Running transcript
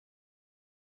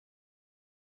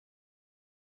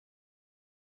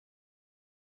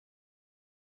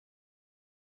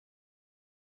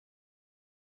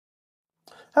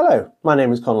Hello, my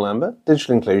name is Conor Lambert,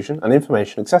 Digital Inclusion and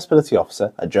Information Accessibility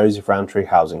Officer at Joseph Rowntree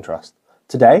Housing Trust.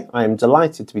 Today, I am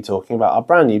delighted to be talking about our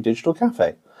brand new digital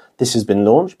cafe. This has been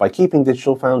launched by Keeping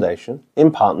Digital Foundation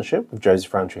in partnership with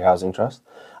Joseph Rowntree Housing Trust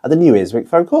at the new Earswick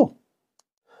Folk Hall.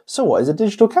 So what is a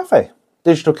digital cafe?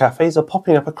 Digital cafes are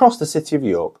popping up across the City of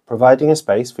York, providing a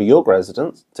space for York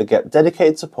residents to get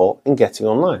dedicated support in getting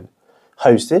online.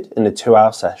 Hosted in a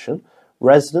 2-hour session,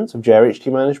 residents of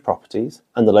JRHT managed properties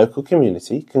and the local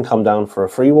community can come down for a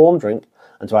free warm drink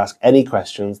and to ask any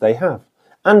questions they have,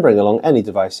 and bring along any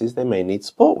devices they may need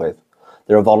support with.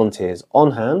 There are volunteers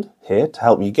on hand here to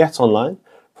help you get online,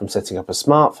 from setting up a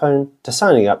smartphone to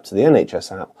signing up to the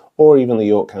NHS app or even the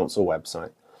York Council website.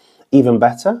 Even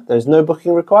better, there is no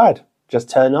booking required.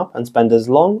 Just turn up and spend as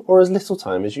long or as little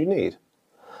time as you need.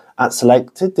 At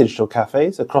selected digital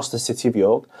cafes across the City of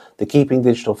York, the Keeping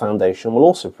Digital Foundation will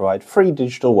also provide free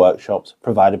digital workshops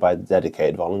provided by the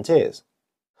dedicated volunteers.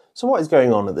 So what is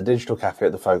going on at the Digital Cafe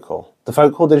at the Folk Hall? The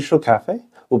Folk Hall Digital Cafe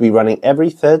will be running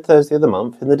every third Thursday of the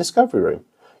month in the Discovery Room.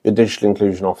 Your Digital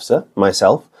Inclusion Officer,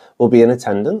 myself, will be in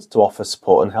attendance to offer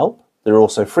support and help. There are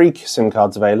also free SIM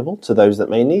cards available to those that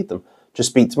may need them. Just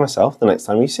speak to myself the next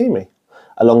time you see me.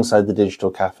 Alongside the Digital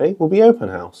Cafe will be Open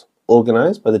House.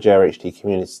 Organised by the JRHT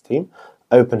community team,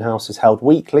 Open House is held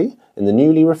weekly in the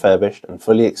newly refurbished and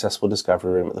fully accessible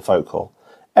Discovery Room at the Folk Hall,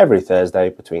 every Thursday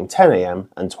between 10 AM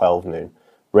and 12 noon.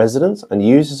 Residents and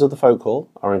users of the Folk Hall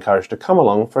are encouraged to come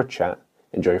along for a chat,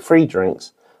 enjoy free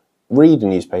drinks, read a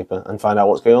newspaper and find out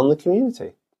what's going on in the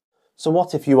community. So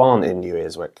what if you aren't in New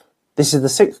Earswick? This is the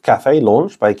 6th cafe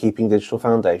launched by Keeping Digital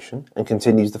Foundation and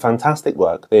continues the fantastic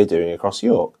work they are doing across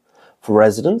York. For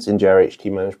residents in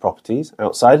JRHT managed properties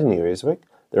outside of New Earswick,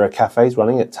 there are cafes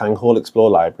running at Tang Hall Explore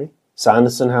Library,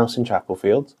 Sanderson House in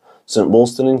Chapelfields, St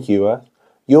Wolston in Heworth,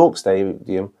 York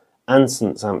Stadium and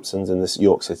St Sampson's in the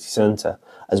York City Centre,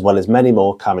 as well as many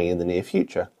more coming in the near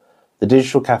future. The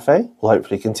Digital Cafe will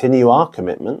hopefully continue our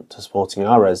commitment to supporting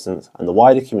our residents and the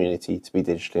wider community to be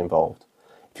digitally involved.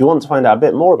 If you want to find out a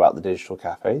bit more about the Digital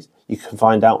Cafes, you can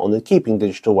find out on the Keeping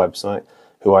Digital website,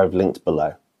 who I have linked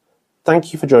below.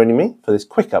 Thank you for joining me for this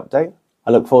quick update.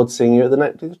 I look forward to seeing you at the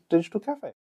next Digital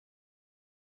Cafe.